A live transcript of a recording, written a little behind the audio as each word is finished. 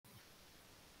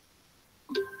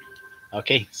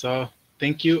Okay, so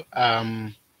thank you.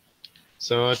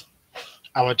 So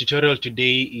our tutorial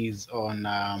today is on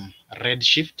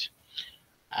Redshift,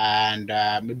 and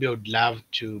maybe I would love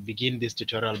to begin this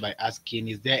tutorial by asking,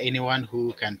 is there anyone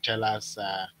who can tell us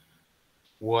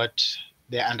what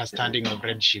their understanding of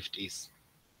Redshift is?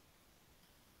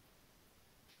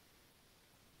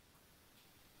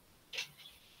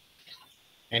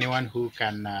 Anyone who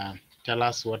can tell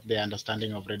us what their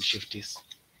understanding of Redshift is?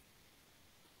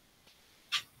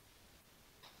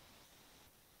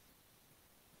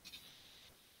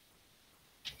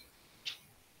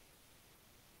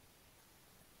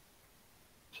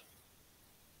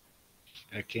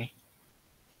 Okay.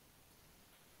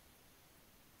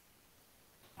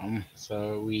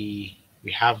 So we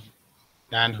have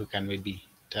Dan who can maybe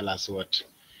tell us what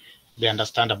they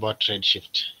understand about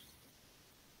Redshift.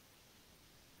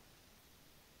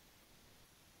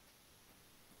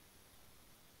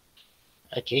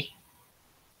 Okay,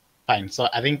 fine. So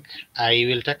I think I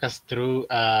will take us through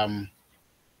the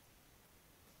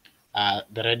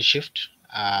Redshift.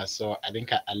 So I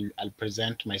think I'll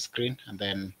present my screen and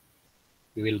then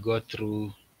we will go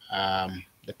through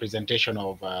the presentation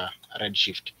of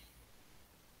Redshift.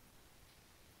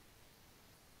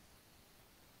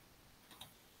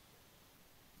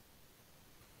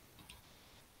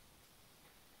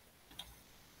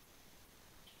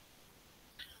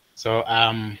 So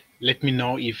let me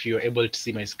know if you're able to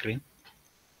see my screen.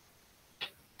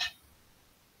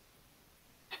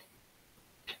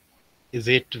 Is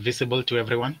it visible to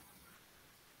everyone?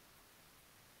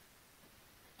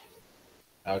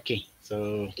 Okay,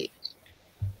 so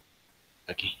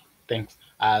okay, thanks.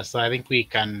 So I think we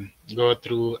can go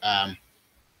through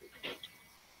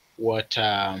what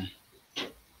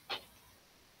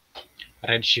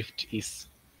Redshift is.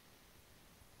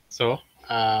 So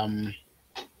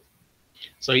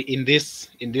so in this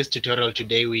tutorial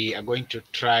today, we are going to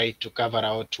try to cover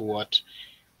out what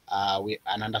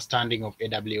an understanding of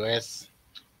AWS,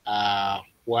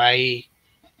 why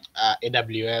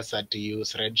AWS had to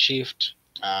use Redshift,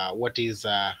 what is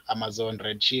Amazon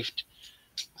Redshift,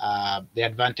 the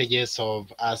advantages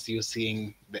of us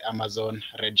using the Amazon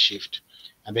Redshift.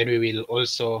 And then we will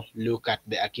also look at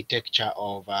the architecture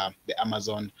of the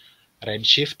Amazon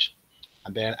Redshift,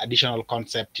 and then additional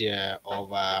concept of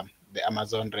the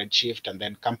Amazon Redshift, and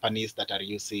then companies that are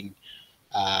using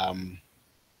um,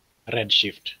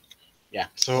 Redshift. Yeah,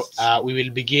 so we will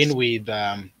begin with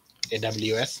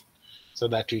AWS so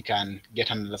that we can get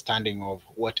an understanding of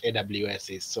what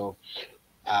AWS is. So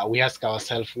we ask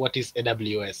ourselves, what is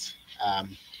AWS?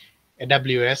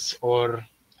 AWS, or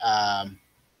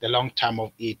the long term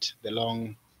of it, the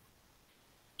long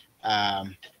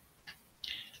um,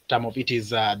 term of it is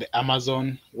the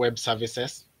Amazon Web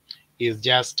Services, is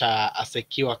just a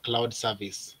secure cloud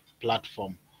service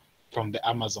platform from the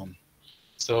Amazon.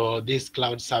 So this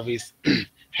cloud service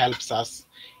helps us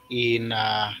in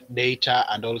data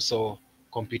and also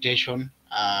computation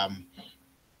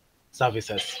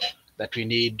services that we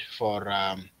need for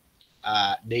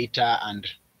data and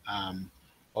um,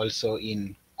 also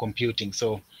in computing.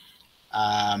 So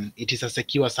it is a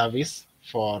secure service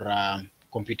for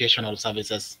computational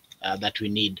services that we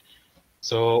need.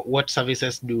 So what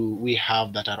services do we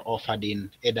have that are offered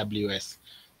in AWS?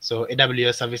 So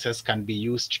AWS services can be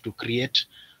used to create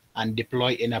and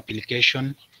deploy an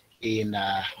application in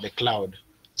the cloud.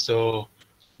 So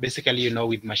basically,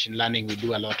 with machine learning, we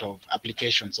do a lot of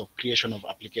applications, of creation of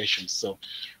applications. So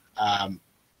um,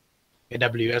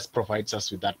 AWS provides us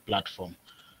with that platform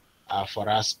for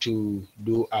us to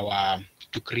do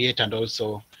to create and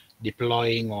also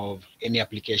deploying of any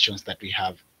applications that we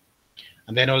have.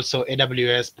 And then also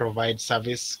AWS provides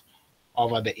service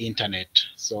over the internet.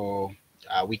 So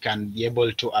we can be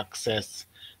able to access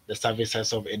the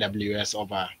services of AWS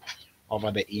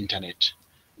over the internet.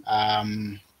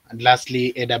 And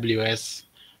lastly, AWS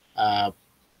uh,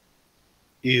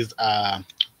 is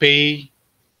pay.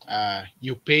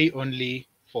 You pay only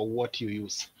for what you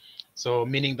use. So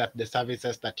meaning that the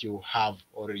services that you have,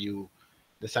 or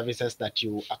the services that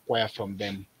you acquire from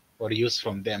them or use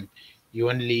from them, you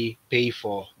only pay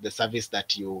for the service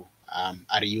that you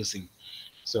are using.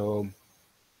 So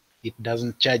it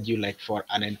doesn't charge you like for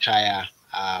an entire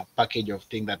package of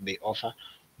thing that they offer,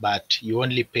 but you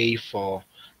only pay for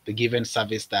the given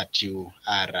service that you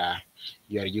are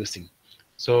using.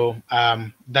 So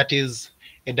that is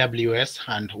AWS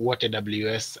and what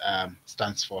AWS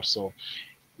stands for. So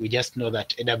we just know that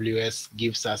AWS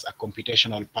gives us a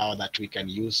computational power that we can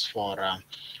use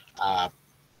uh,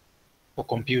 for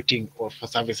computing or for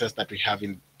services that we have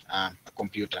in a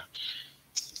computer.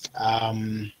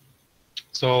 Um,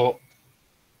 so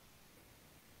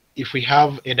if we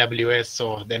have AWS,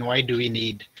 so then why do we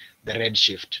need the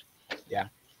Redshift? Yeah,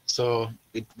 so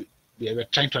we were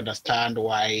trying to understand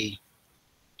why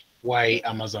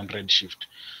Amazon Redshift.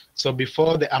 So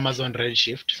before the Amazon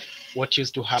Redshift, what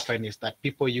used to happen is that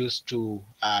people used to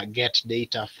get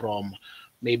data from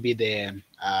maybe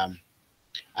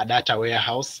a data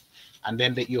warehouse, and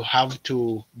then you have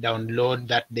to download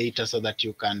that data so that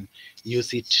you can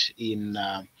use it in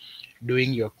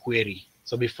doing your query.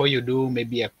 So before you do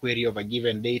maybe a query of a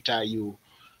given data, you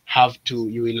had to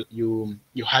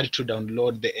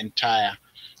download the entire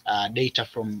data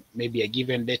from maybe a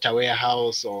given data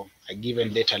warehouse or a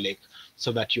given data lake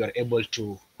so that you are able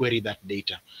to query that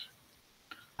data.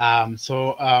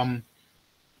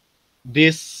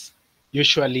 This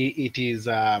usually it is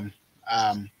the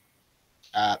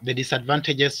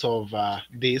disadvantages of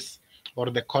this,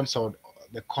 or the cons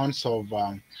of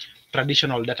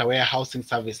traditional data warehousing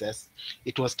services.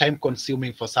 It was time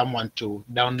consuming for someone to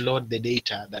download the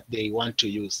data that they want to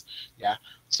use. Yeah.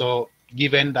 So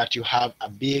given that you have a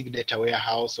big data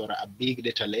warehouse or a big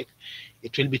data lake,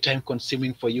 it will be time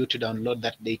consuming for you to download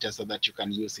that data so that you can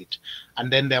use it.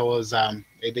 And then there was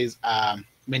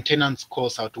maintenance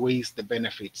cost outweighs the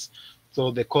benefits.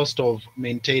 So the cost of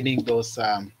maintaining those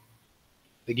the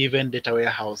given data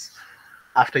warehouse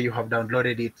after you have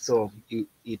downloaded it, so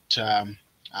it's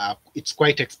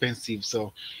quite expensive.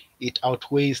 So it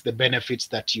outweighs the benefits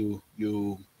that you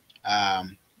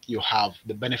have,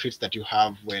 the benefits that you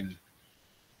have when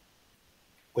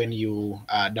you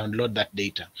download that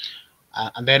data.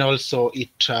 And then also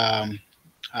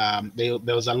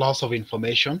there was a loss of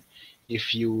information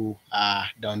if you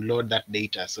download that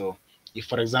data. So if,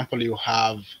 for example, you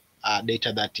have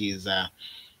data that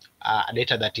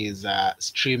is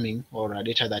streaming, or a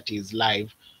data that is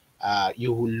live,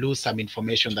 you will lose some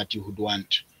information that you would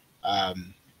want.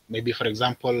 Maybe, for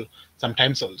example,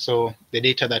 sometimes also the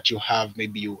data that you have,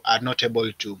 maybe you are not able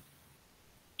to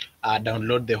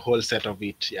download the whole set of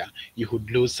it. Yeah, you would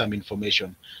lose some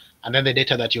information. And then the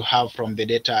data that you have from the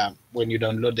data, when you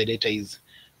download the data, is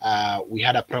we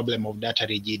had a problem of data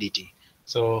rigidity.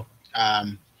 So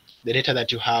the data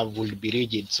that you have will be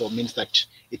rigid, so it means that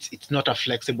it's not a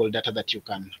flexible data that you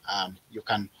can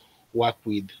work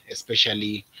with,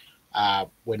 especially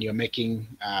when you're making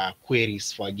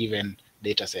queries for a given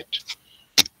data set.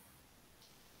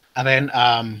 And then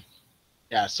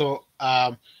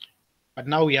but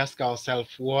now we ask ourselves,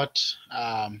 what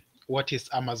is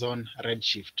Amazon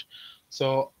Redshift?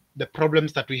 So the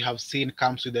problems that we have seen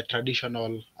comes with the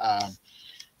traditional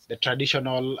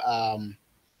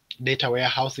data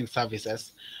warehousing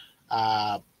services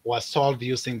was solved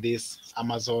using this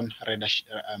Amazon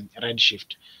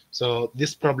Redshift. So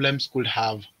these problems could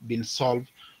have been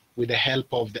solved with the help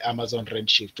of the Amazon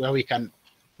Redshift, where we can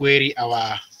query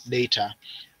our data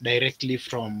directly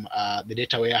from the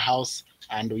data warehouse,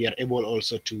 and we are able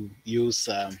also to use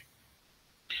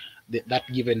that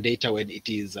given data when it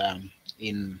is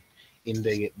in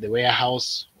the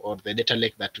warehouse or the data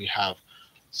lake that we have.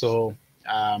 So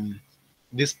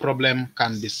this problem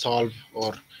can be solved,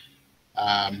 or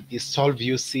is solved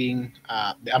using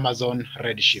the Amazon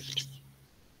Redshift.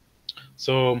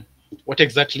 So what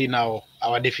exactly now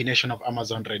our definition of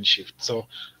Amazon Redshift? So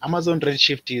Amazon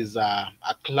Redshift is a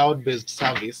cloud-based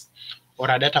service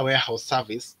or a data warehouse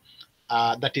service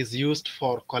that is used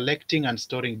for collecting and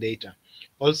storing data.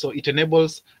 Also, it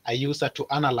enables a user to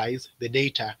analyze the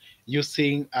data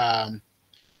using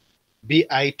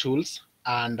BI tools,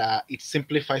 and it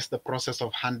simplifies the process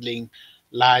of handling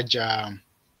large-scale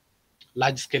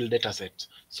data sets.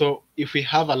 So if we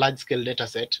have a large-scale data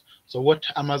set, so what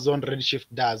Amazon Redshift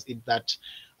does is that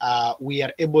we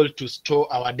are able to store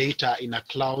our data in a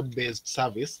cloud-based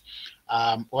service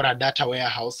or a data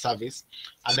warehouse service.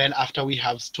 And then after we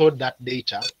have stored that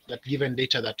data, that given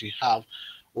data that we have,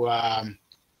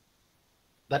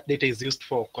 that data is used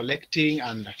for collecting,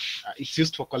 and it's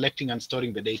used for collecting and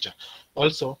storing the data.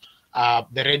 Also,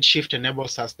 the Redshift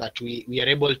enables us that we are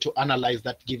able to analyze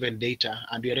that given data,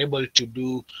 and we are able to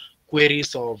do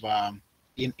queries of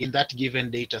in that given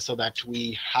data, so that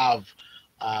we are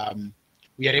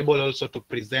able also to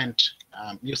present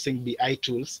using BI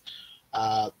tools.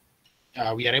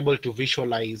 We are able to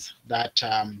visualize that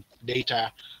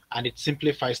data, and it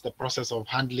simplifies the process of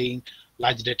handling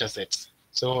large data sets.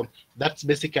 So that's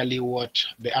basically what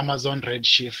the Amazon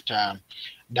Redshift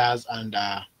does, and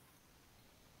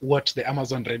what the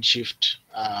Amazon Redshift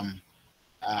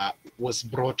was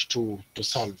brought to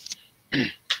solve.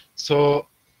 So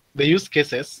the use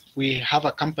cases, we have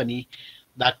a company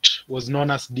that was known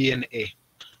as DNA,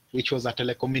 which was a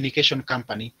telecommunication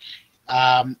company,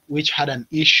 which had an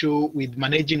issue with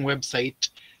managing website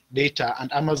data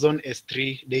and Amazon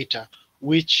S3 data,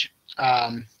 which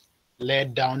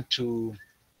led down to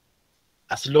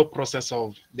a slow process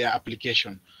of their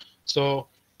application. So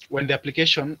when the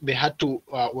application, they had to,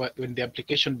 when the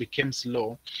application became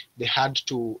slow, they had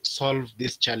to solve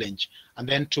this challenge. And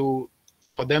then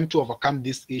for them to overcome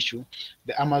this issue,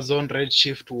 the Amazon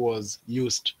Redshift was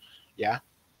used. Yeah,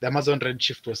 the Amazon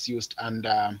Redshift was used, and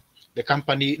the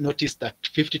company noticed that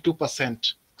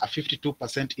 52%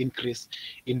 increase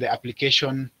in the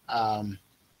application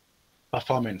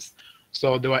performance.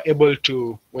 So they were able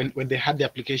to, when they had the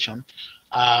application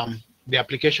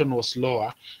was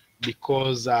slower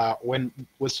because when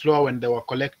they were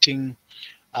collecting,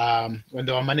 when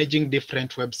they were managing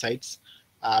different websites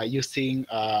using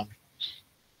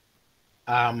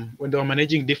when they were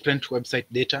managing different website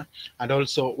data, and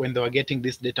also when they were getting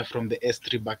this data from the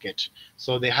S3 bucket.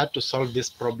 So they had to solve this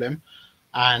problem.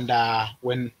 And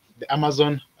when the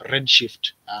Amazon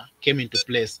Redshift came into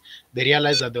place, they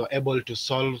realized that they were able to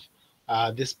solve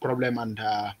this problem, and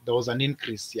there was an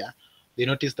increase. Yeah, they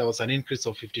noticed there was an increase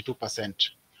of 52%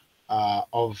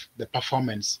 of the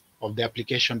performance of the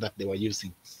application that they were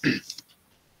using.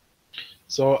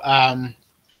 So a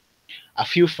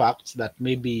few facts that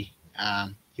maybe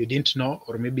you didn't know,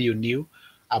 or maybe you knew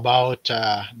about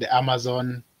the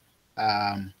Amazon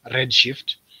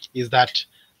Redshift, is that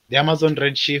the Amazon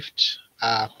Redshift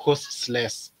costs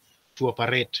less to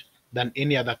operate than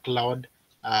any other cloud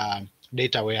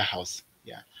data warehouse.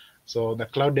 Yeah. So the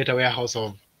cloud data warehouse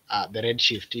of the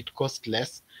Redshift, it costs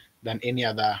less than any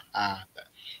other.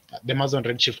 The Amazon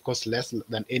Redshift costs less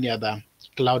than any other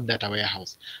cloud data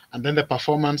warehouse. And then the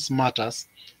performance matters.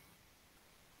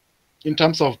 In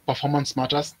terms of performance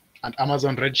matters, and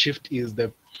Amazon Redshift is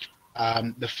the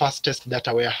fastest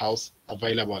data warehouse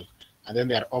available. And then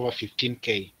there are over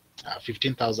 15K,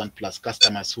 15,000 plus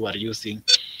customers who are using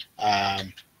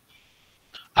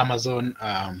Amazon,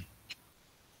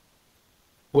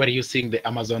 who are using the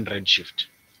Amazon Redshift.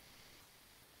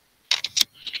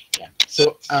 Yeah.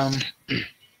 So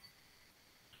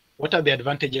what are the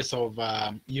advantages of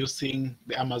using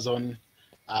the Amazon,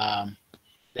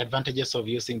 the advantages of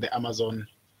using the Amazon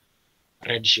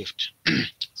Redshift?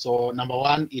 So number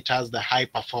one, it has the high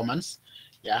performance.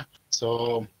 Yeah.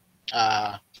 So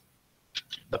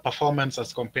the performance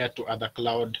as compared to other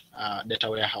cloud data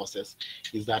warehouses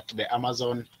is that the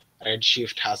Amazon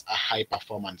Redshift has a high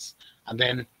performance. And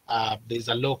then there's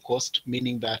a low cost,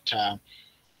 meaning that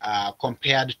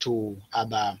compared to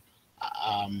other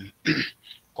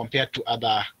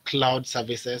cloud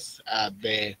services,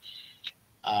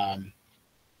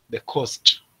 the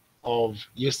cost of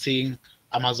using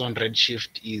Amazon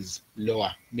Redshift is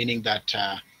lower, meaning that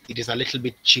it is a little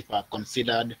bit cheaper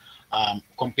considered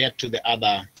compared to the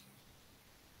other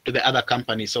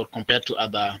companies, or compared to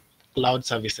other cloud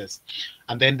services.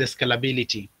 And then the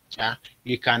scalability.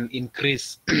 You can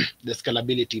increase the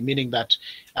scalability, meaning that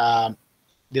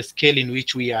the scale in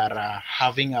which we are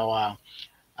having our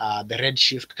the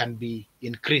Redshift can be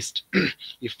increased.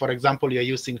 If, for example, you're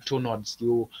using 2 nodes,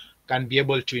 you can be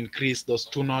able to increase those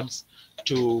 2 nodes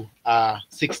to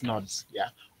 6 nodes, yeah,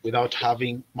 without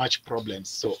having much problems.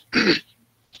 So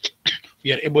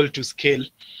we are able to scale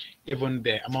even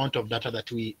the amount of data that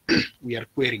we are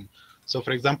querying. So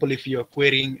for example, if you're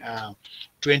querying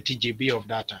 20 GB of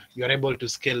data, you're able to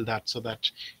scale that so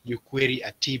that you query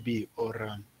a TB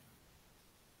or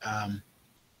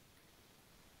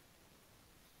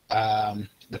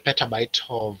the petabyte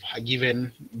of a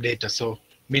given data. So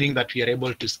meaning that we are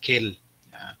able to scale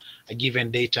a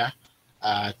given data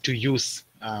to use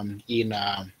in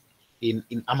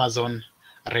Amazon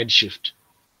Redshift.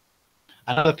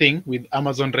 Another thing with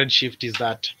Amazon Redshift is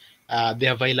that the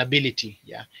availability.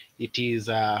 Yeah, it is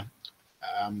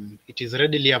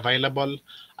readily available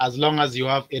as long as you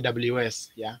have AWS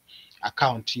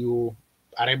account. You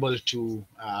are able to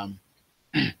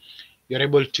you're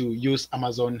able to use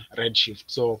Amazon Redshift.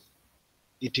 So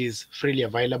it is freely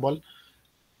available,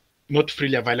 not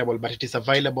freely available, but it is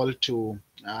available to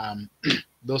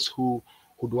those who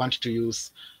would want to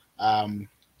use the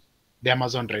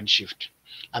Amazon Redshift.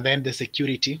 And then the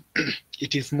security,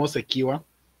 it is more secure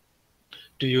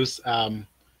to use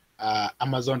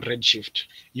Amazon Redshift.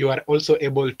 You are also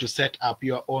able to set up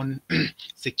your own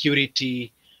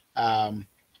security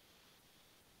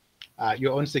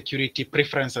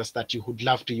preferences that you would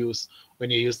love to use when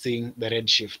you're using the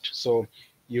Redshift. So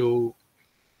you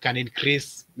can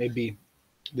increase maybe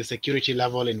the security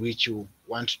level in which you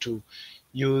want to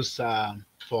use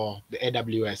for the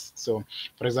AWS. So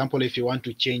for example, if you want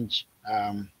to change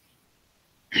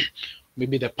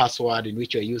maybe the password in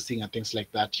which you're using and things like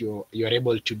that, you're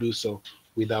able to do so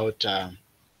without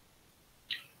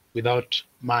without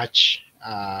much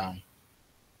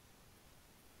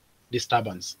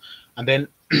disturbance. And then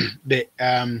the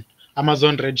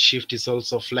Amazon Redshift is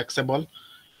also flexible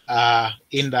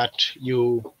in that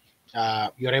you're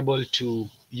able to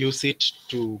use it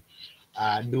to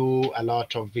do a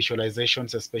lot of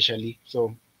visualizations, especially.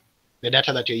 So the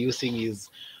data that you're using is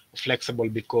flexible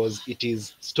because it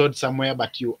is stored somewhere,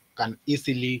 but you can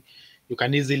easily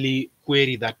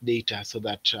query that data so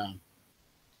that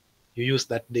you use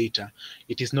that data.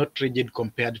 It is not rigid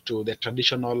compared to the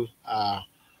traditional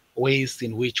ways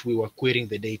in which we were querying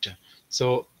the data.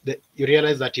 So you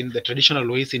realize that in the traditional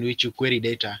ways in which you query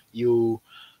data, you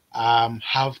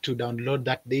have to download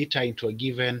that data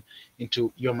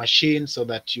into your machine so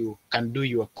that you can do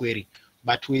your query.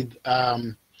 But with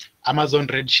Amazon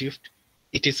Redshift,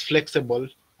 it is flexible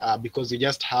because you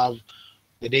just have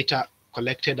the data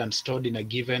collected and stored in a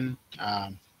given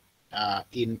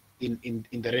in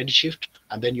the Redshift,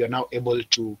 and then you're now able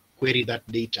to query that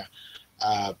data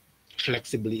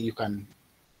flexibly. You can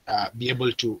be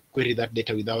able to query that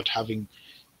data without having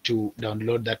to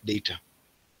download that data.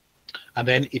 And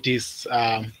then it is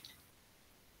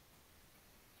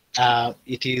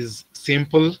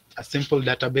simple, a simple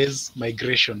database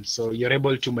migration. So you're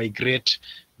able to migrate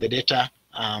the data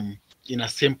in a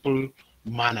simple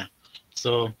manner.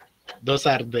 So those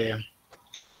are the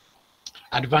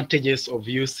advantages of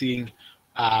using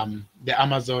the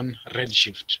Amazon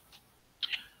Redshift.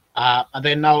 And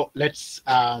then now let's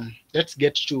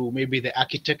get to maybe the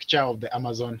architecture of the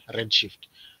Amazon Redshift.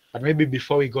 But maybe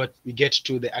before we get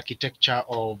to the architecture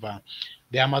of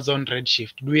the Amazon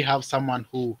Redshift, do we have someone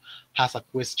who has a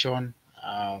question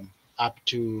up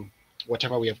to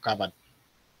whatever we have covered?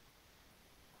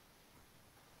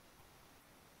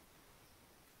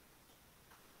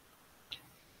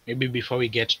 Maybe before we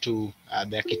get to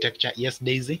the architecture. Yes,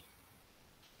 Daisy?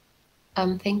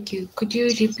 Thank you. Could you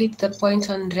repeat the point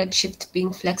on Redshift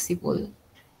being flexible?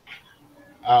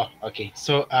 Oh, okay.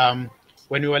 So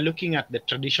when we were looking at the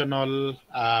traditional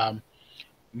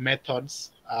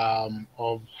methods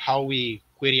of how we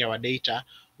query our data,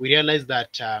 we realized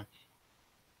that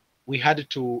we had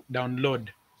to download,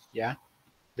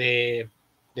 the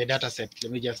data set.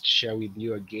 Let me just share with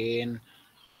you again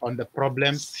on the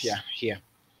problems. Here.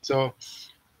 So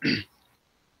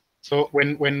so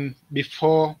when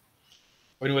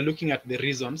we're looking at the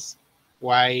reasons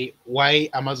why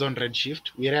Amazon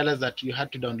Redshift, we realized that you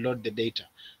had to download the data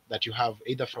that you have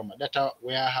either from a data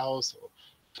warehouse or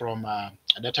from a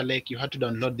data lake. You had to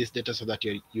download this data so that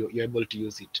you're able to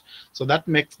use it. So that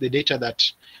makes the data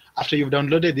that after you've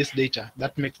downloaded this data,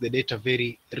 that makes the data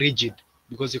very rigid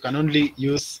because you can only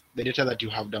use the data that you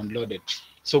have downloaded.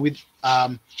 So with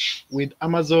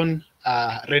Amazon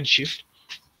Redshift,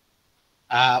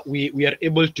 we are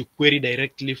able to query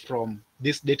directly from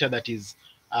this data that is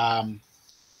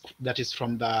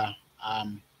from the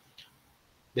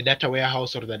data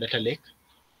warehouse or the data lake,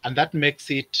 and that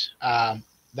makes it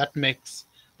that makes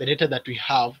the data that we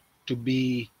have to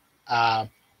be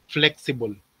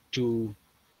flexible to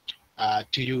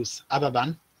use, other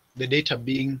than the data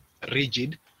being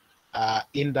rigid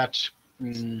in that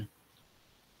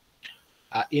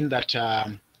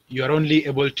you are only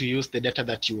able to use the data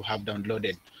that you have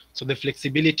downloaded. So the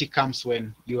flexibility comes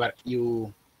when you have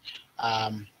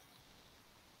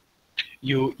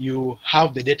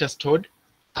the data stored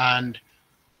and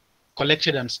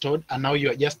collected and stored, and now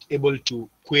you are just able to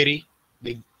query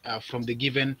from the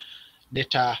given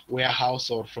data warehouse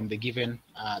or from the given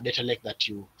data lake that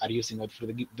you are using, or for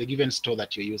the given store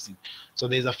that you're using. So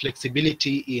there's a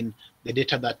flexibility in the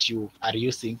data that you are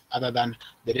using, other than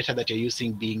the data that you're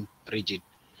using being rigid.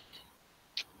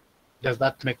 Does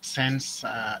that make sense,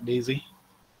 Daisy?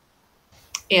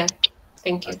 Yeah,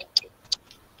 thank you.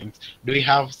 Thanks. Do we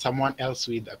have someone else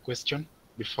with a question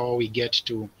before we get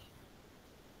to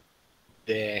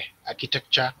the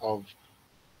architecture of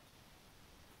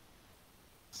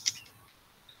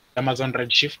Amazon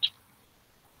Redshift?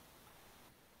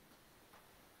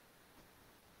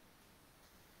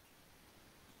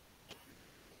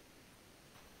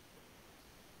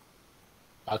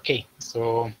 Okay,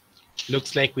 so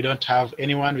looks like we don't have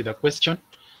anyone with a question.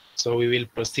 So we will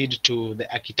proceed to the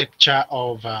architecture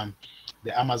of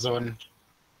the Amazon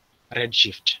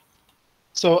Redshift.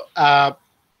 So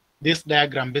this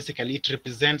diagram, basically, it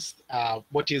represents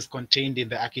what is contained in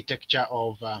the architecture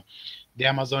of the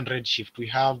Amazon Redshift. We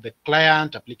have the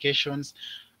client applications,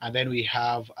 and then we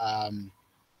have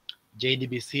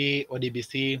JDBC,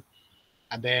 ODBC,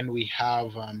 and then we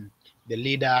have the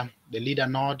leader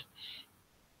node.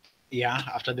 Yeah,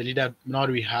 after the leader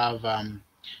node, we have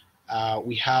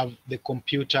the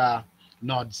computer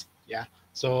nodes. Yeah,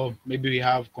 So maybe we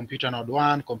have computer node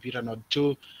 1, computer node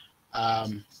 2,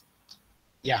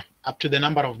 yeah, up to the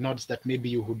number of nodes that maybe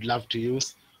you would love to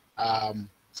use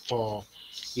for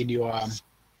in your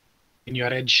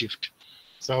Redshift.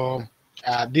 So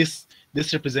this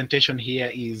representation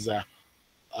here is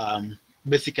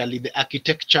basically the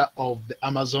architecture of the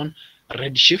Amazon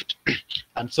Redshift,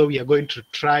 and so we are going to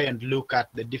try and look at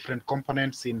the different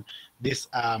components in this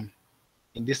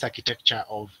architecture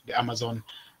of the Amazon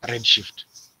Redshift.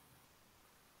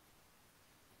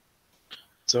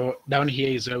 So down here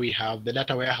is where we have the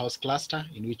data warehouse cluster,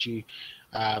 in which we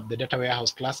the data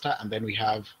warehouse cluster, and then we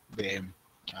have the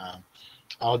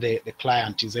how the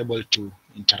client is able to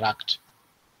interact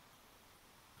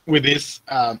with this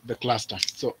the cluster.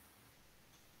 So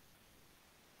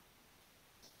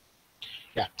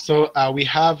yeah, so we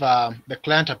have the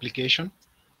client application.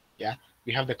 Yeah,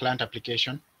 we have the client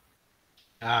application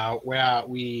where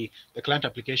the client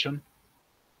application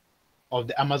of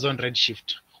the Amazon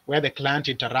Redshift, where the client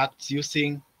interacts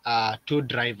using two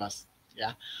drivers.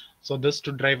 Yeah, so those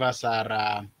two drivers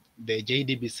are the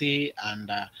JDBC and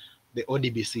the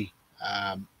ODBC,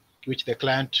 which the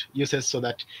client uses so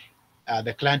that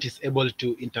the client is able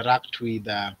to interact with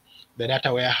the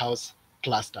data warehouse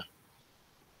cluster.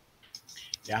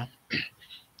 Yeah,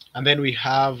 and then we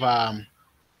have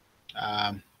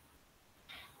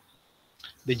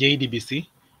the JDBC.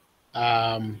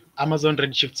 Amazon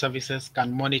Redshift services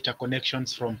can monitor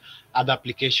connections from other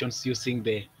applications using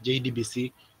the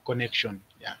JDBC connection.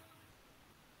 Yeah.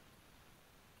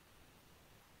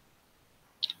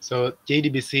 So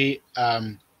JDBC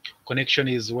connection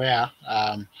is where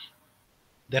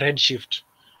the Redshift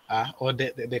or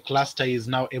the cluster is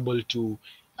now able to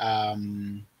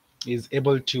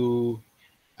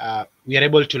we are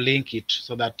able to link it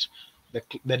so that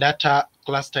the data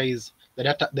cluster is the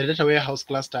data warehouse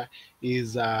cluster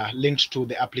is linked to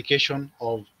the application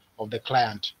of the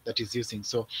client that is using.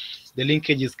 So the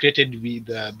linkage is created with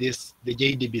the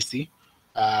JDBC,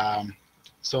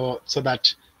 so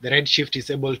that the Redshift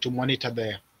is able to monitor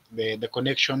the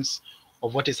connections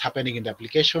of what is happening in the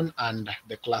application and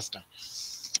the cluster.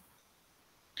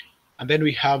 And then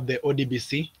we have the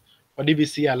ODBC.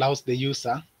 ODBC allows the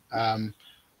user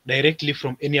directly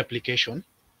from any application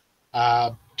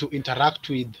to interact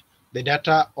with the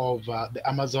data of the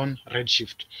Amazon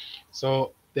Redshift.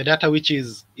 So the data which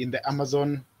is in the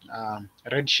Amazon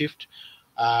Redshift,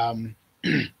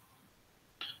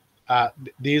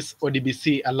 this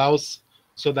ODBC allows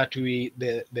so that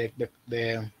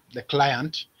the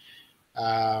client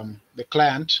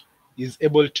is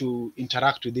able to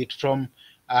interact with it from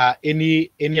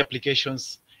any application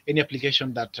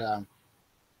that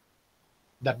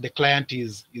that the client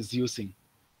is using.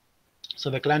 So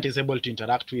the client is able to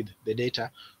interact with the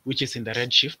data which is in the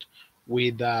Redshift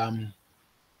with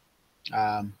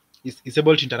is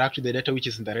able to interact with the data which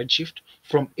is in the Redshift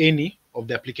from any of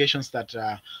the applications that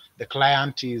the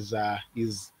client is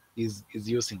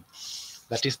using.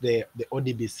 That is the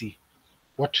ODBC.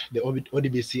 What the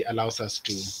ODBC allows us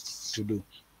to do.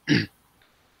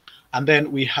 And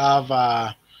then we have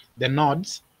the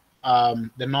nodes,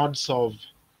 the nodes of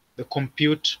the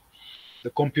compute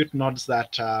nodes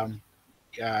that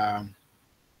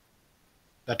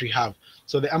that we have.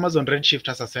 So the Amazon Redshift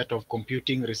has a set of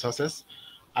computing resources,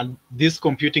 and these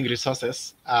computing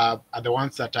resources are the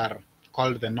ones that are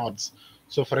called the nodes.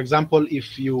 So for example,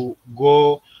 if you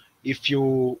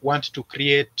want to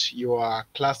create your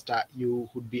cluster, you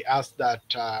would be asked that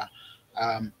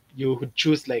you would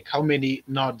choose like how many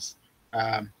nodes,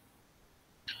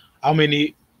 how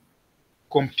many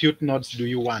compute nodes do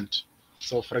you want?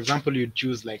 So for example, you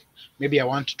choose like maybe I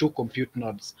want 2 compute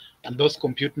nodes, and those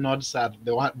compute nodes are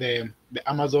the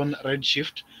Amazon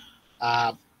Redshift.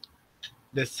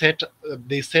 They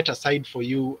set aside for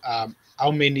you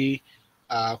how many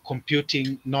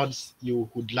computing nodes you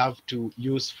would love to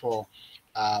use for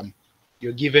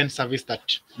your given service,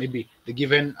 that maybe the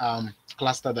given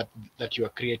cluster that you are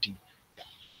creating.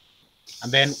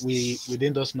 And then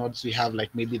within those nodes we have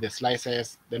like maybe the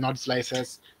slices, the node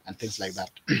slices, and things like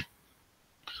that.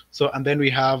 So and then we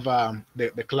have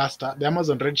the cluster. The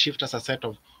Amazon Redshift has a set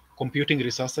of computing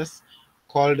resources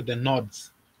called the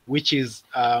nodes, which is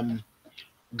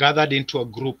gathered into a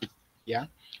group. Yeah,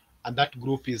 and that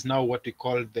group is now what we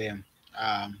call the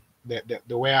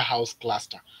warehouse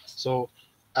cluster. So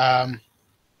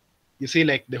you see,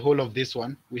 like the whole of this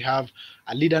one, we have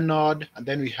a leader node, and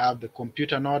then we have the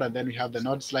computer node, and then we have the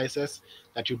node slices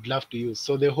that you'd love to use.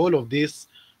 So the whole of this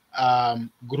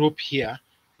group here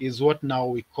is what now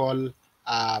we call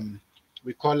a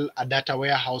data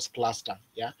warehouse cluster.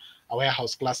 Yeah, a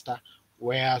warehouse cluster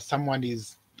where someone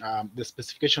is the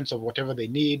specifications of whatever they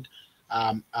need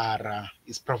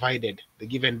is provided. The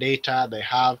given data they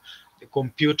have, the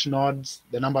compute nodes,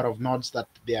 the number of nodes that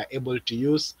they are able to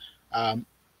use,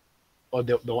 or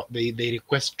they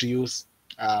request to use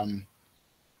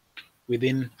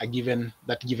within that given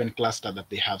cluster that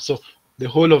they have. So the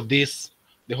whole of this,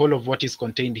 the whole of what is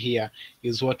contained here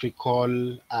is what we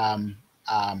call a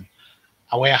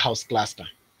warehouse cluster.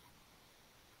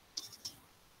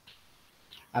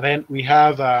 And then we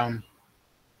have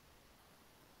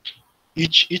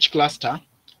each cluster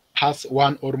has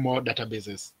one or more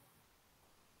databases.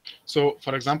 So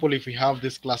for example, if we have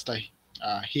this cluster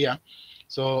here,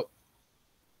 so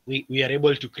we are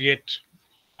able to create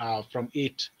from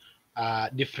it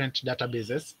different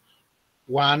databases,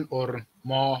 one or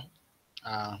more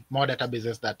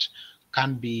databases that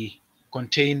can be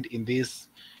contained in this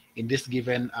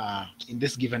given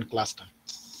cluster.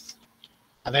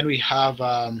 And then we have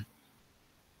the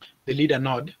leader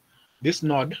node. This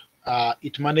node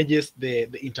it manages the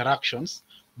interactions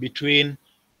between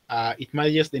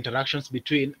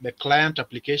the client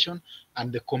application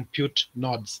and the compute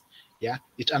nodes. Yeah,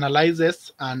 it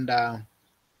analyzes and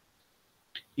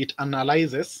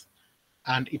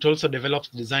it also develops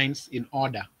designs in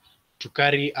order to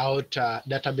carry out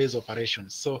database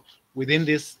operations. So within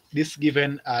this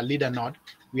given leader node,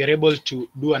 we are able to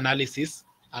do analysis,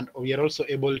 and we are also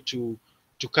able to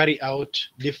carry out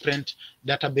different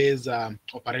database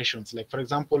operations. Like for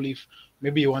example, if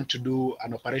maybe you want to do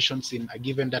an operations in a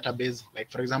given database, like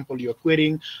for example, you're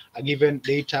querying a given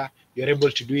data, you're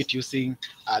able to do it using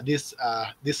this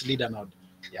leader node.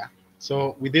 Yeah.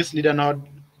 So with this leader node,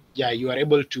 yeah, you are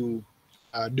able to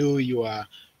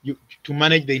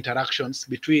manage the interactions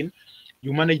between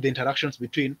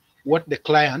what the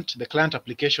client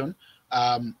application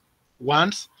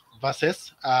wants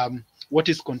versus what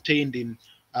is contained in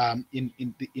the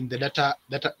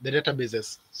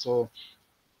databases. So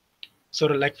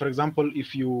like for example,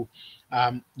 if you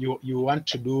want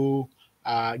to do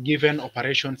given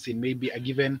operations in maybe a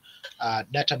given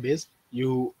database,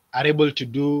 you are able to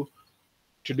do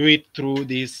it through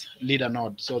this leader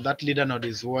node. So that leader node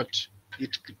is what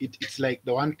it's like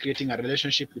the one creating a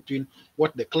relationship between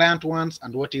what the client wants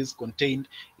and what is contained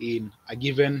in a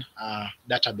given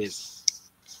database.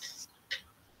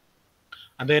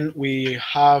 And then we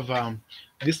have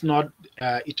this node.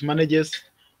 It manages,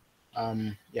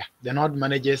 the node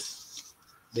manages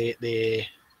the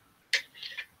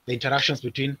interactions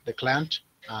between the client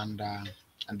and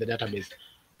the database.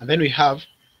 And then we have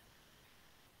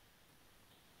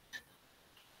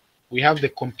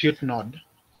the compute node.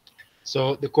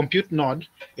 So the compute node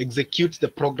executes the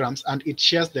programs and it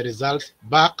shares the results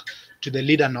back to the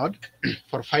leader node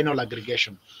for final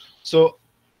aggregation. So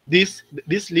this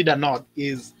leader node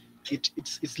it's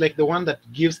like the one that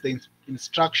gives the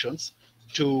instructions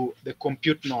to the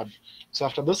compute node. So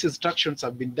after those instructions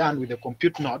have been done with the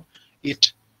compute node,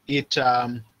 it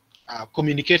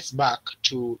communicates back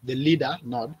to the leader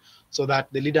node, so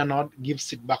that the leader node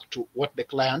gives it back to what the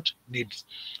client needs.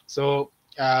 So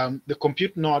the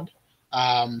compute node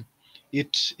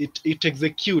it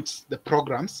executes the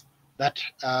programs that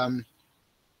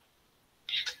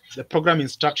the program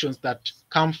instructions that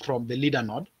come from the leader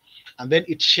node, and then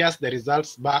it shares the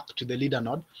results back to the leader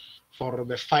node for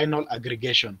the final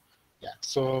aggregation. Yeah,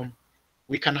 so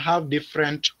we can have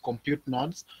different compute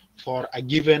nodes for a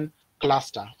given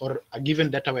cluster or a given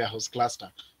data warehouse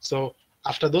cluster. So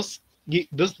after those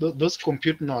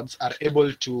compute nodes are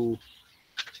able to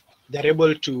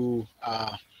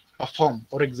perform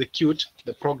or execute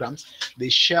the programs, they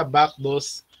share back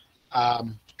those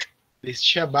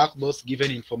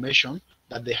given information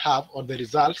that they have or the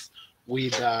results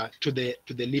with to the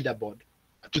leader node,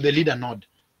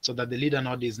 so that the leader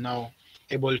node is now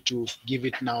able to give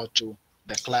it now to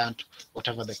the client,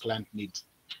 whatever the client needs.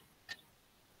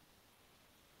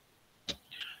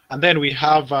 And then we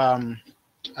have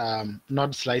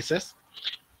node slices.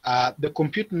 The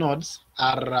compute nodes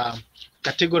are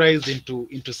categorized into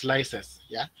slices,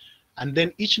 yeah, and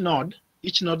then each node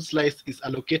slice is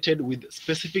allocated with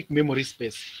specific memory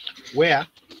space where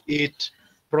it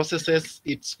processes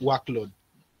its workload.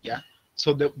 Yeah,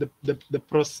 so the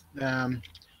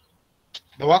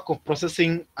work of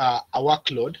processing a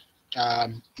workload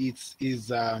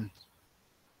is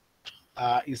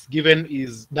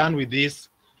done with these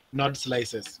node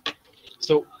slices.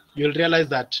 So you'll realize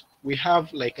that we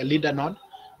have like a leader node,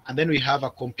 and then we have a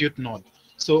compute node.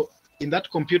 So in that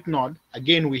compute node,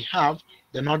 again, we have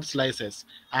the node slices,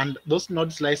 and those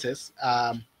node slices,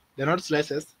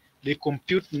 they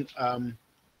compute,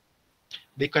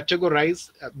 they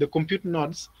categorize the compute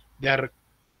nodes. They are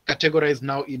categorized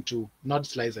now into node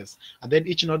slices, and then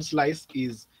each node slice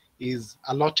is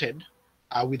allotted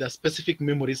with a specific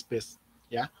memory space.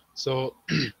 Yeah, so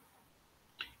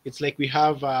it's like we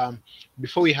have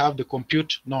before we have the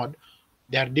compute node,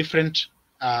 there are different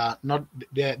node,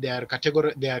 there are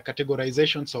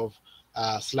categorizations of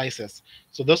slices.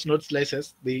 So those node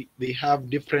slices, they have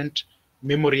different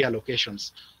memory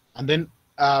allocations, and then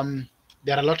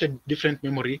there are a lot of different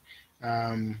memory,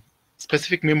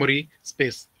 specific memory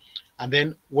space, and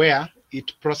then where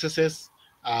it processes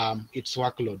its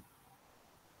workload.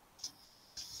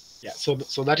 Yeah,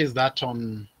 so that is that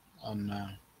on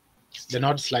the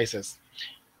node slices.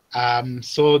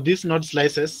 So these node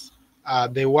slices,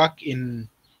 they work in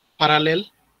parallel.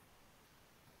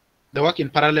 They work in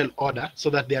parallel order so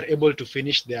that they are able to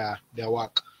finish their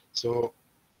work. So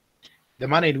the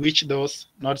manner in which those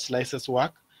node slices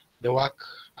work, they work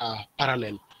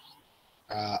parallel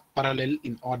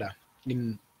in order,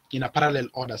 in a parallel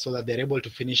order, so that they're able to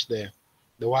finish the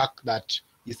work that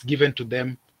is given to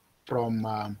them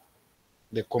from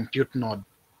the compute node,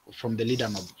 from the leader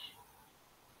node.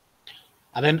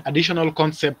 And then additional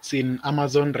concepts in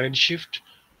Amazon Redshift,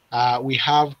 we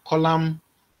have column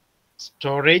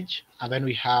storage, and then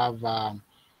we have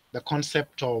the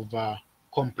concept of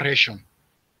compression.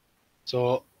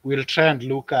 So we'll try and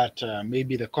look at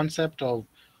maybe the concept of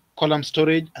column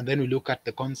storage, and then we look at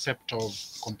the concept of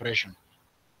compression.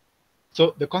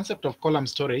 So the concept of column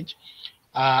storage,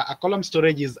 a column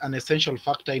storage is an essential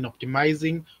factor in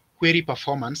optimizing query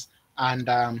performance and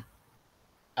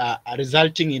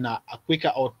resulting in a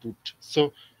quicker output.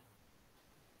 So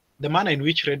the manner in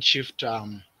which Redshift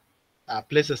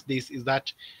places this is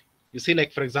that, you see,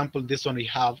 like for example, this one we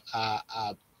have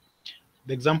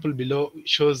the example below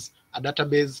shows a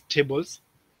database tables.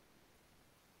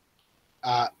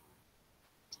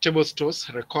 Table stores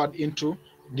record into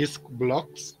disk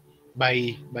blocks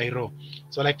by row.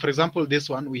 So like for example, this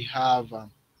one we have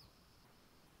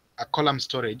a column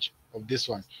storage of this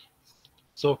one.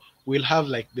 So we'll have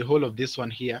like the whole of this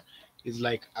one here is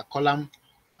like a column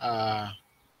a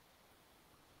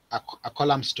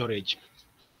column storage.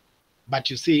 But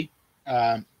you see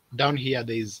down here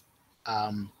there is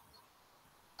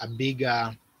a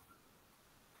bigger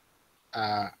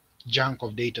chunk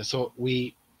of data. So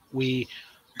we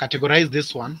categorize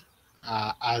this one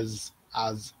as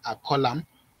a column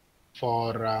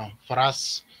for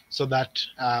us, so that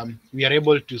we are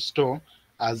able to store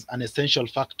as an essential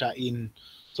factor in,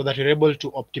 so that we're able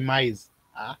to optimize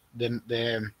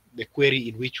the query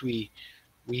in which we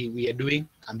are doing,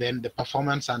 and then the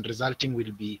performance and resulting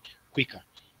will be quicker,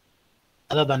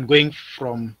 other than going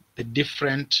from the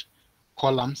different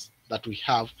columns that we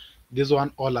have. This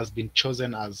one all has been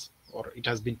chosen as, or it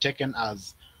has been taken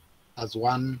as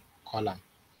one column.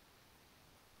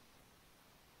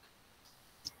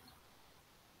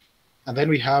 And then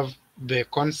we have the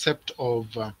concept of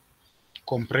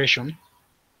compression.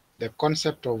 The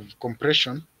concept of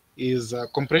compression is a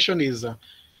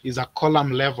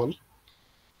column level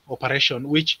operation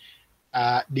which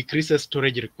decreases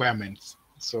storage requirements.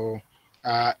 So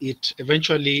it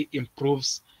eventually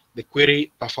improves the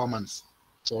query performance.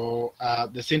 So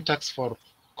the syntax for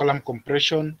column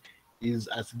compression is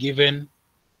as given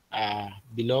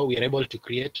below. We are able to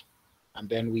create, and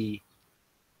then we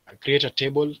create a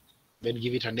table, then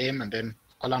give it a name, and then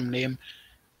column name,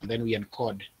 and then we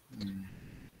encode.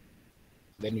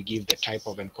 Then we give the type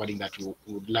of encoding that we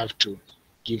would love to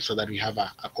give, so that we have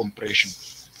a compression.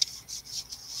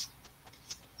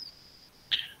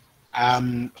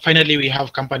 Finally, we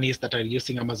have companies that are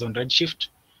using Amazon Redshift.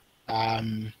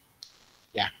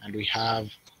 Yeah, and we have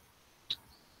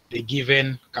the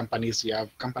given companies. We have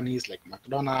companies like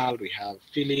McDonald's, we have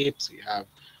Philips, we have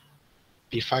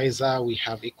Pfizer, we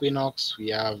have Equinox, we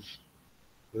have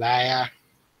Lyre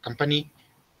company.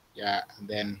 Yeah, and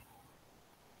then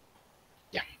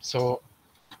yeah, so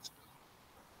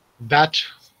that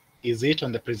is it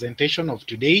on the presentation of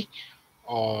today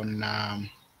on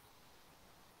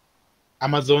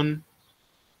Amazon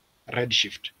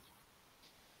Redshift.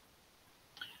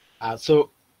 So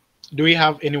do we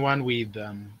have anyone with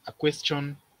a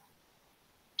question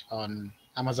on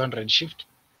Amazon Redshift?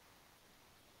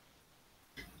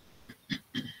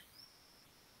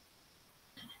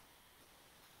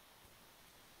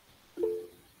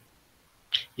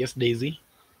 Yes, Daisy.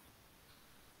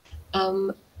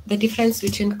 The difference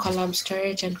between column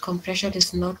storage and compression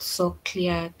is not so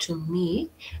clear to me.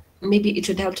 Maybe it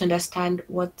would help to understand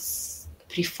what's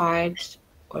preferred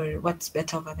or what's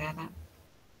better over the other.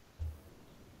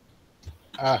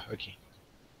 Okay.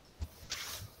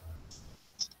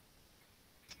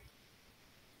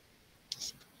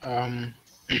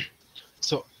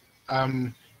 So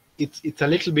it's a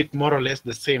little bit more or less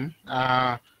the same,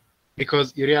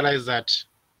 because you realize that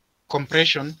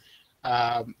compression,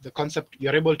 the concept,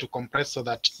 you're able to compress so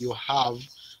that you have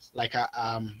like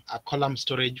a column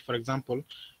storage. For example,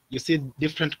 you see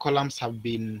different columns have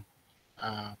been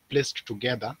placed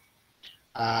together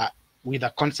with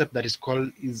a concept that is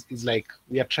called is like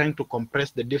we are trying to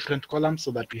compress the different columns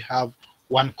so that we have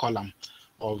one column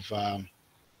of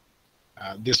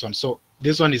this one. So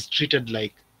this one is treated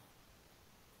like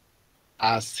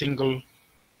a single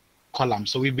column.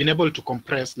 So we've been able to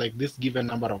compress like this given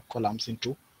number of columns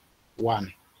into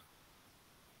one.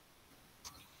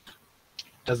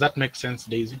 Does that make sense,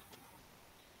 Daisy?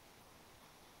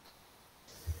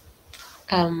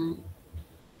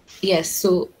 Yes,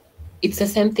 so it's the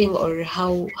same thing, or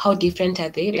how different are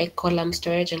they, like column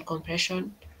storage and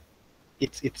compression?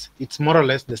 It's more or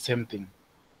less the same thing.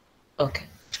 Okay.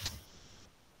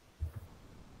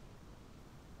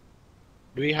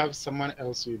 Do we have someone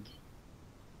else with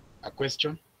a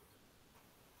question?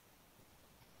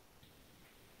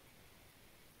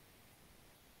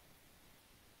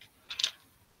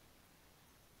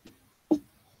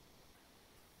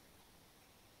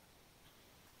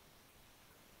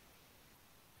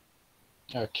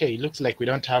 Okay, looks like we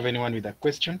don't have anyone with a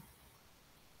question.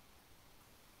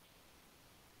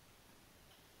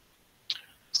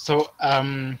 So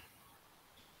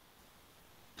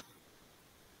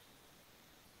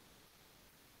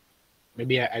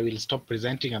maybe I will stop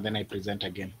presenting and then I present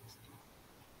again.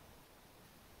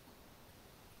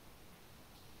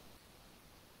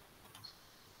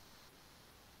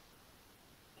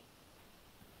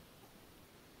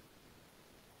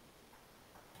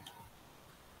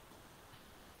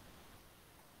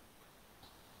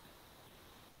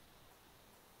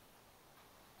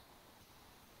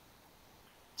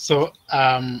 So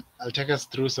I'll take us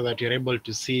through so that you're able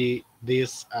to see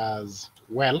this as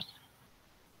well.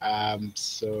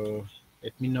 So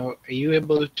let me know, are you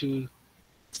able to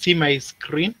see my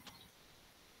screen?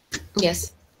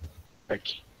 Yes.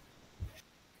 Okay.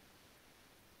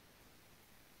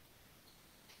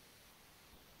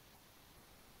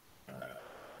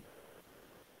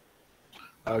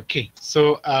 Okay,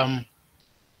 so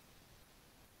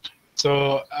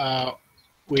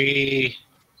we,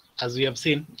 as we have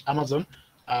seen, Amazon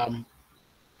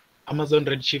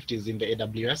Redshift is in the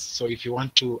AWS. So if you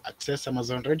want to access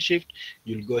Amazon Redshift,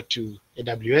 you'll go to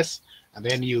AWS and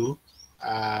then you'll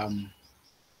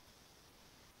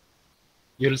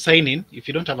sign in. If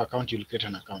you don't have an account, you'll create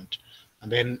an account.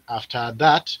 And then after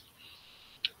that,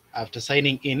 after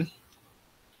signing in,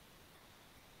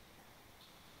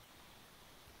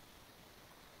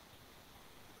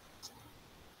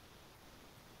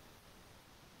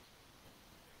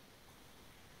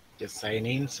 just sign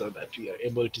in so that we are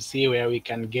able to see where we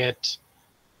can get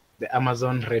the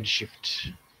Amazon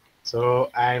Redshift. So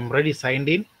I'm already signed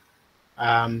in.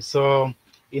 So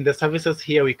in the services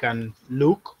here, we can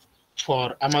look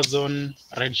for Amazon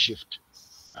Redshift.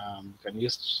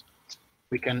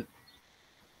 We can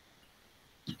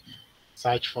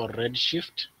search for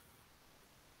Redshift.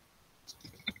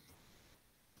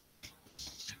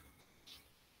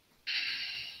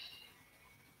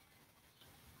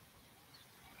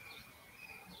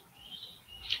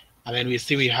 And then we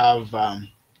see we have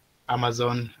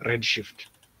Amazon Redshift.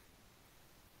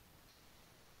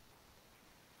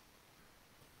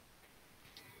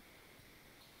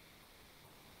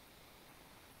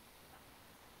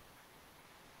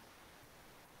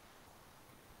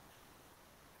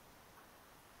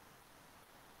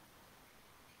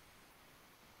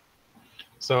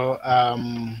 So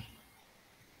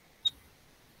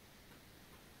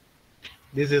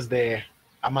this is the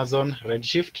Amazon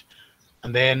Redshift,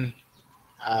 and then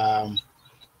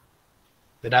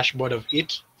the dashboard of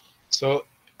it. So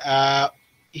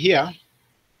here,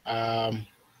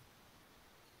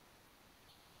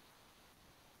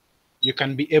 you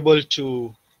can be able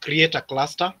to create a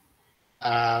cluster.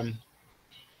 And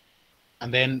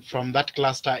then from that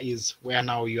cluster is where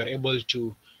now you are able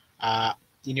to,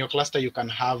 in your cluster, you can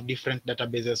have different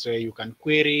databases where you can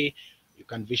query, you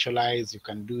can visualize, you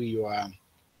can do your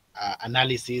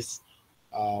analysis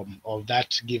of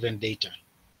that given data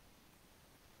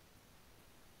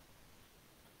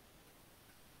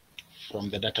from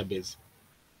the database.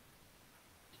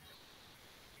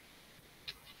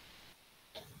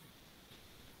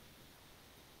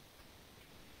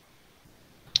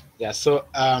 Yeah, so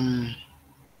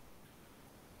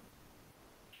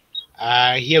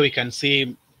here we can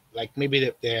see, like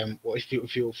maybe if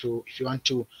you want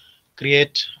to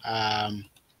create a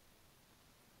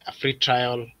free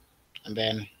trial, and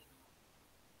then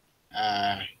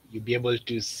you'll be able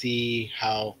to see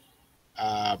how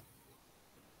our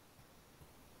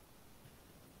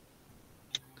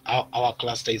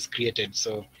cluster is created.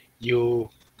 So you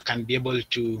can be able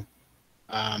to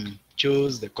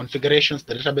choose the configurations,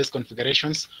 the database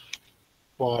configurations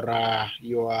for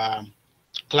your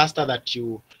cluster that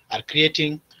you are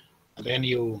creating. And then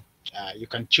you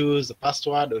can choose a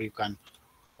password, or you can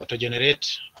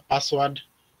auto-generate a password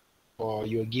for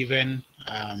your given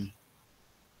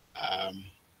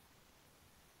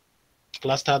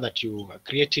cluster that you are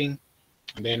creating.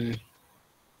 And then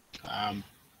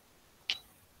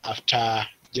after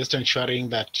just ensuring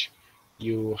that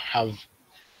you have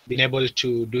been able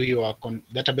to do your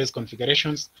database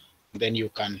configurations, then you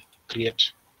can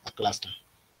create a cluster.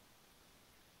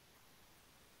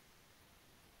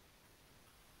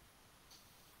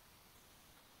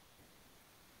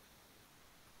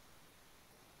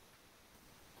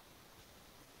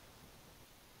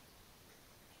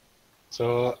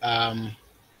 So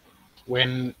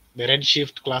when the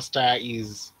Redshift cluster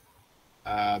is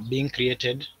being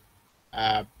created,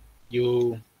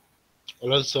 you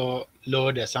will also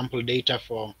load a sample data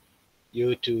for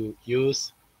you to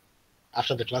use.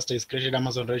 After the cluster is created,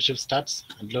 Amazon Redshift starts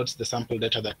and loads the sample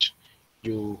data that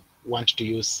you want to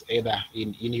use either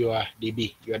in your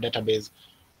DB, your database,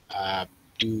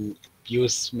 to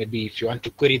use. Maybe if you want to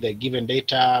query the given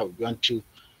data, you want to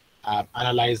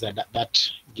analyze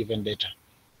that given data.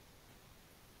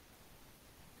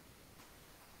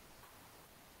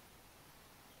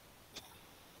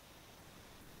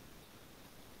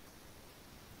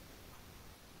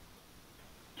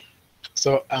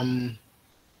 So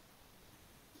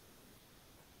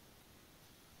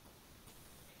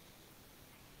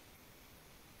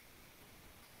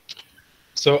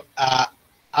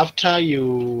after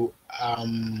you've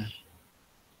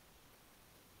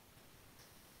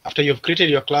created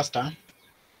your cluster,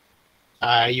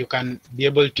 you can be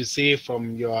able to see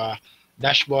from your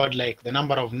dashboard like the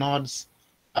number of nodes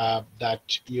that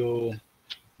the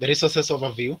resources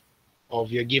overview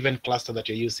of your given cluster that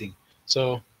you're using.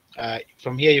 So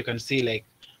from here you can see like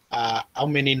how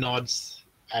many nodes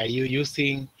are you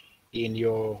using in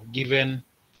your given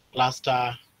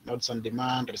cluster, nodes on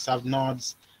demand, reserved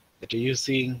nodes that you're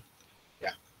using.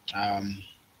 Yeah.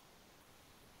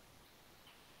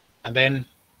 And then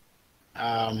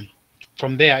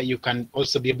from there, you can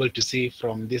also be able to see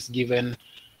from this given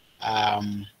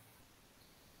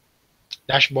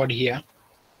dashboard here,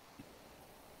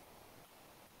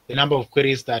 the number of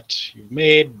queries that you've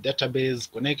made,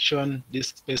 database connection,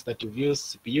 disk space that you've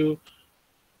used, CPU,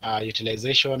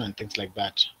 utilization, and things like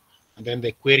that. And then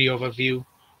the query overview,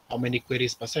 how many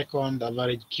queries per second,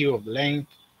 average queue of length.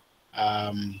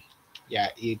 Yeah,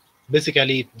 it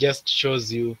basically just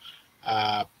shows you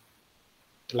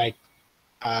like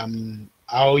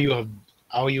how you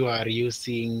are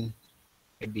using,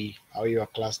 maybe how you have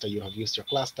used your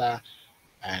cluster,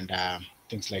 and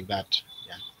things like that.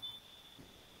 Yeah.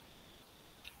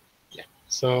 Yeah.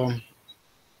 So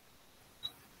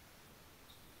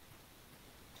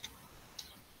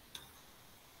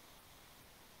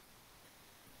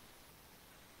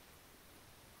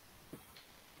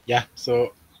yeah.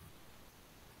 So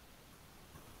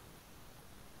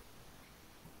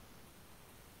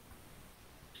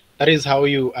that is how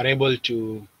you are able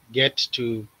to get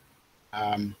to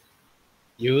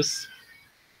use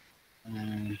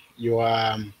your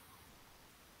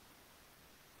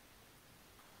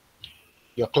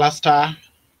cluster,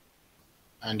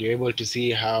 and you're able to see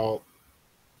how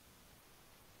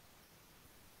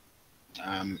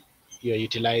you're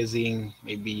utilizing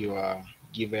maybe your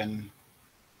given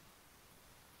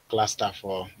cluster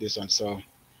for this one. So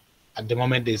at the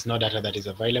moment, there's no data that is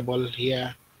available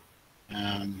here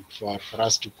for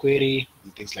us to query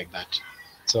and things like that.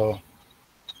 So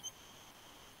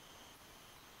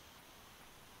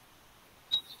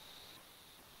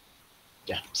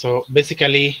yeah, so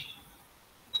basically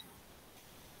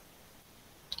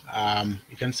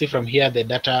you can see from here the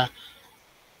data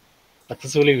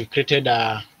successfully. We created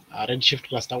a Redshift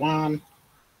cluster 1,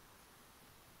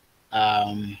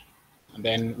 and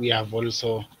then we have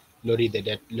also loaded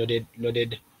the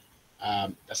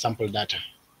sample data.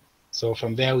 So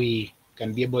from there we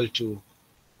can be able to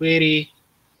query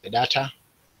the data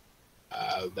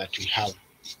that we have.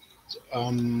 So,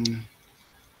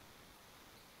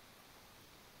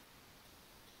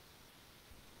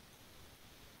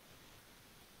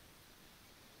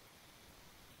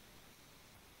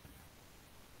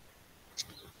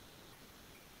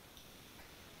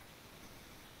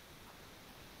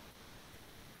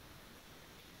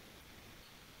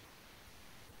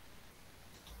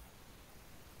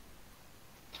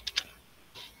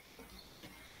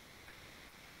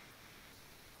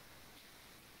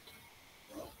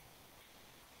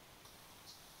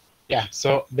 Yeah,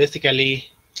 so basically,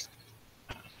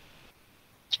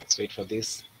 let's wait for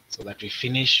this so that we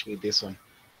finish with this one.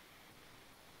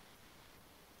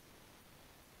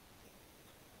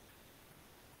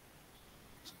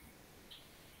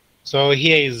 So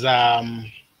here is now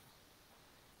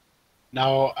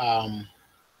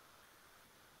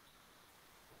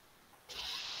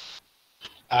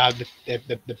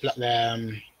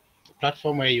the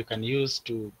platform where you can use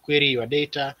to query your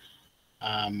data.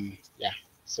 Yeah,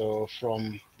 so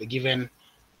from the given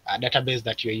database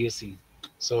that you're using.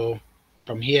 So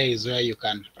from here is where you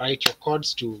can write your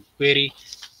codes to query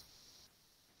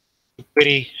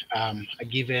a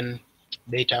given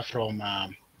data from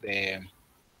the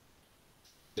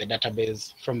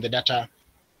database, from the data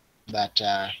that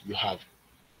you have.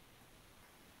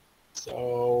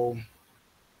 So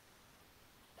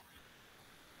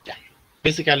yeah,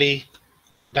 basically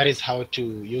that is how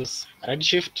to use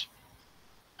Redshift.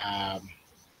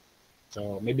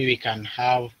 So maybe we can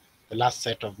have the last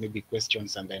set of maybe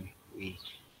questions and then we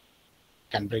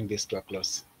can bring this to a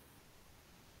close.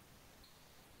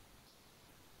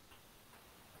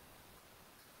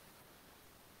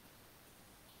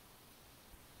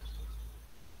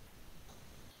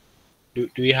 Do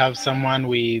we have someone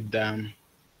with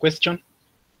question?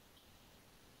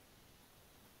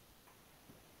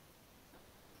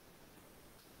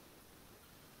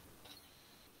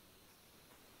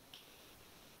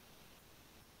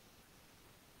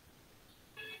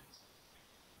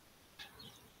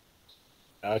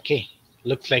 Okay,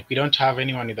 looks like we don't have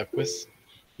anyone with a quiz.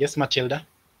 Yes, Matilda?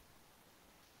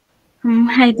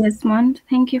 Hi, Desmond.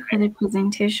 Thank you for the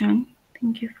presentation.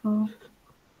 Thank you for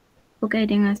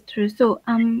guiding us through. So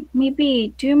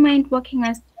maybe do you mind walking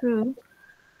us through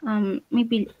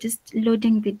maybe just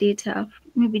loading the data,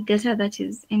 maybe data that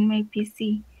is in my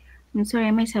PC? I'm sorry,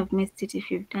 I might have missed it if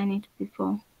you've done it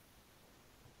before.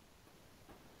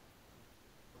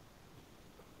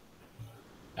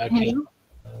 Okay. Hello?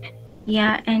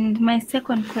 Yeah, and my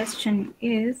second question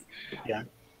is, Yeah.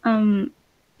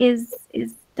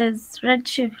 Does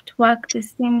Redshift work the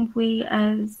same way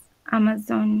as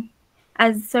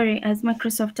as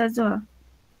Microsoft Azure?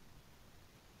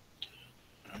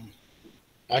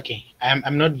 Okay,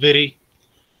 I'm not very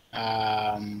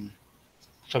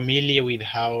familiar with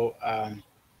how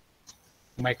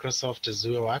Microsoft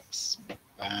Azure works,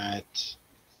 but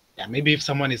yeah, maybe if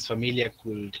someone is familiar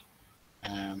could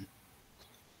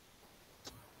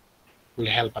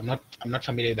help. I'm not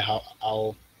familiar with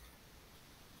how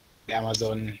the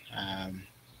Amazon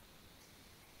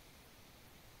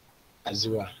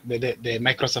Azure, the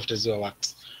Microsoft Azure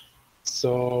works.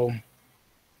 So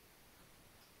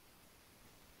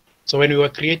when we were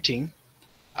creating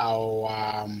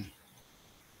our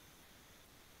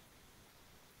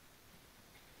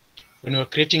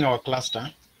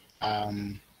cluster,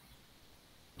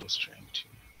 just trying to.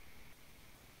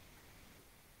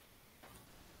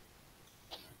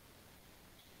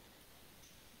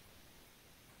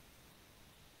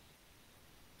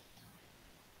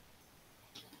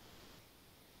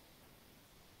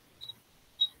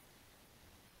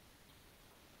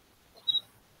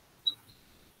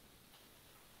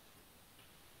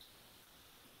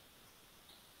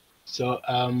 So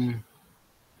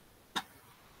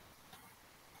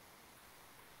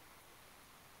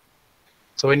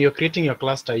so when you're creating your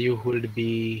cluster, you would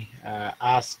be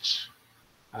asked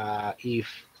if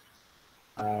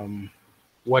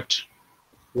what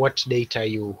data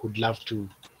you would love to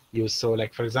use. So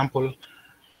like, for example,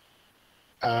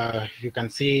 you can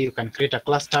see you can create a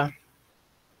cluster,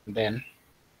 then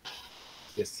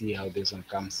let's see how this one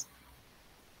comes.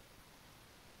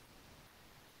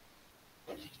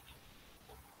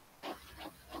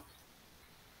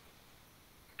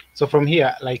 So from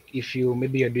here, like if you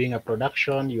maybe you're doing a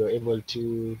production, you're able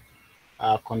to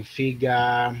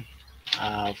configure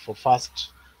for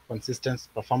fast, consistent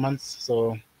performance.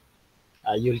 So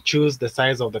you'll choose the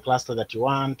size of the cluster that you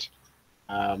want,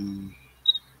 and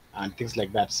things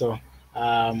like that. So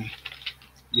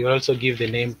you also give the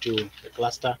name to the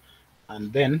cluster,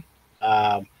 and then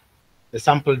the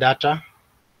sample data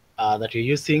that you're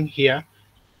using here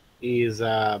is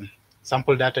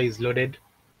sample data is loaded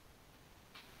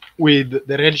with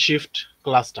the Redshift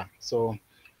cluster. So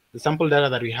the sample data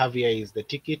that we have here is the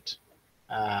ticket,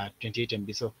 28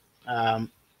 MB. So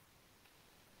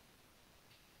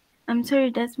I'm sorry,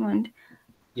 Desmond.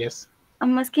 yes.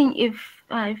 I'm asking if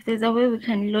there's a way we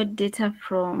can load data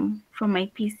from my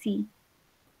PC.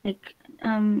 Like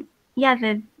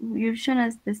yeah, you've shown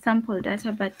us the sample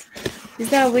data, but is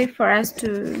there a way for us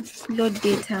to load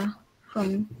data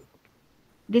from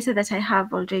data that I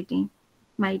have already,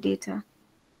 my data?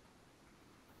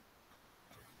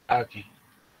 Okay.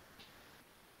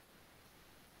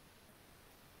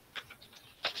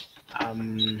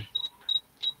 I'm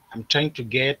trying to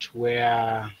get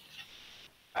where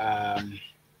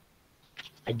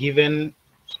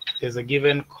there's a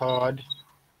given code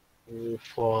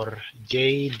for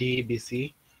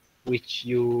JDBC which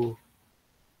you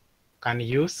can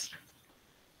use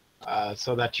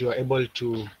so that you are able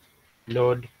to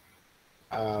load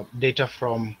data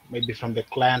from maybe from the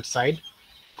client side,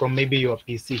 from maybe your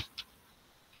PC.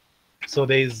 So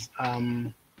there's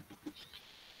I'm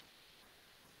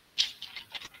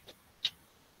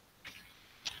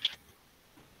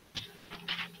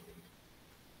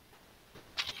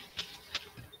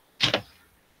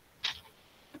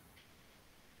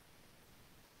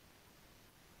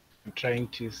trying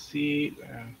to see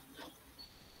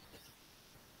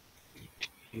it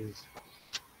is.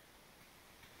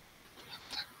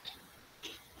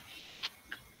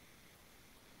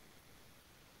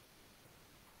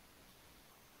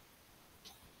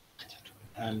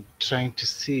 I'm trying to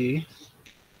see.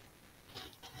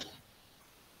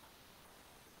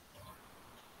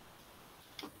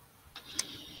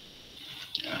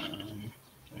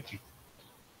 Okay.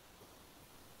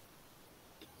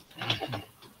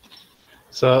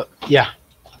 So yeah,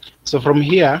 so from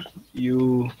here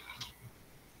you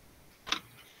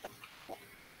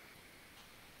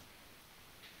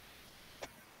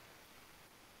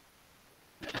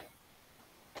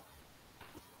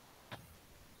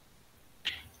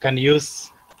can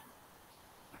use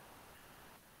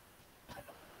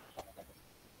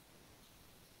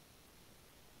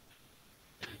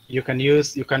you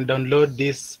can download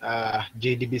this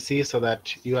JDBC so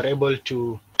that you are able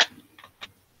to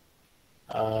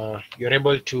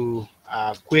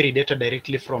query data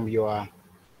directly from your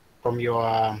from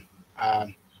your uh,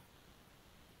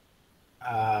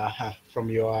 from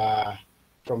your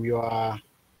from your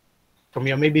from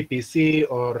your maybe PC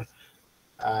or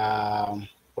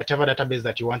whatever database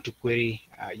that you want to query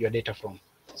your data from.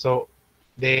 So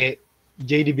the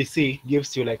JDBC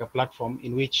gives you like a platform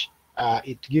in which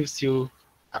it gives you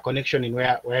a connection in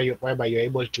whereby you're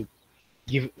able to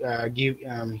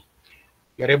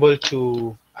you're able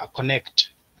to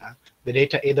connect the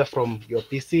data either from your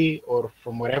PC or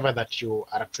from wherever that you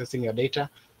are accessing your data,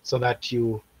 so that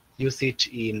you use it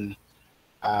in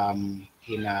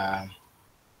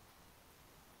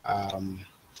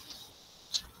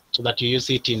so that you use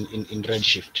it in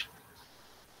Redshift.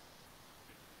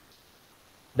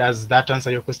 Does that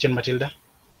answer your question, Matilda?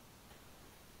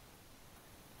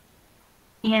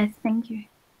 Yes, thank you.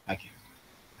 Okay.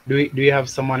 Do you have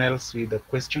someone else with a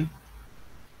question?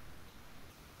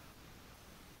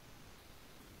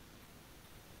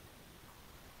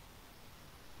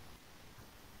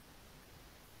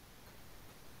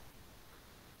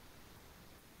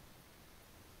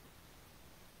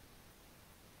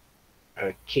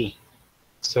 Okay.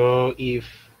 So if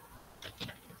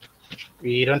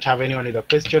we don't have anyone with a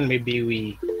question, maybe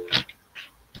we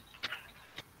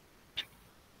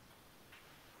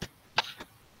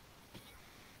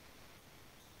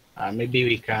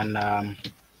can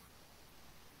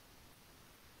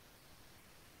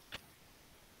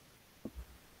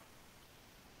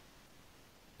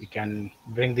we can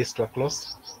bring this to a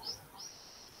close.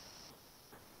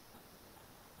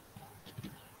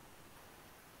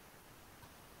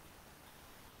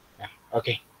 Yeah.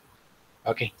 Okay.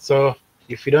 Okay. So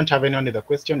if we don't have anyone with a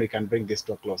question, we can bring this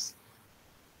to a close.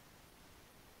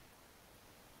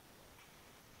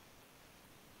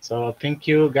 So thank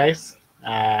you, guys.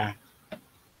 That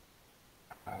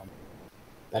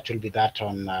will be that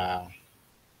on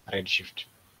Redshift.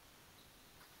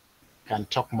 Can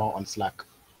talk more on Slack.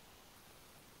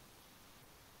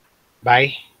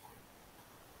 Bye.